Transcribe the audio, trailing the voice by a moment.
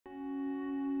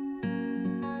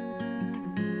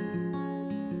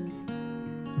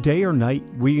Day or night,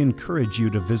 we encourage you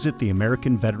to visit the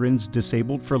American Veterans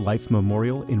Disabled for Life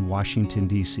Memorial in Washington,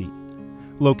 D.C.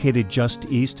 Located just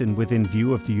east and within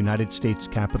view of the United States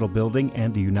Capitol Building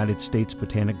and the United States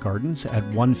Botanic Gardens at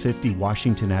 150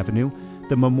 Washington Avenue,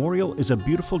 the memorial is a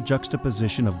beautiful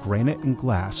juxtaposition of granite and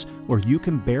glass where you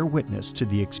can bear witness to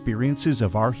the experiences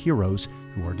of our heroes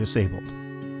who are disabled.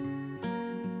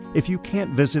 If you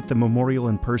can't visit the memorial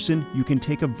in person, you can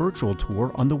take a virtual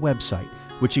tour on the website,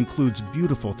 which includes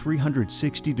beautiful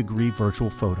 360-degree virtual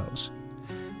photos.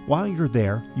 While you're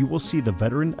there, you will see the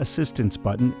Veteran Assistance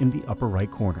button in the upper right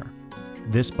corner.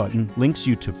 This button links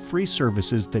you to free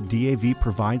services that DAV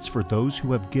provides for those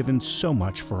who have given so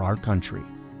much for our country.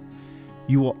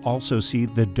 You will also see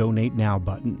the Donate Now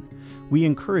button. We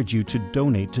encourage you to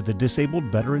donate to the Disabled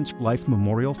Veterans Life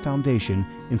Memorial Foundation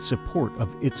in support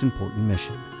of its important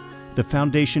mission. The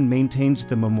foundation maintains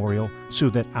the memorial so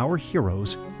that our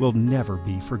heroes will never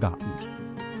be forgotten.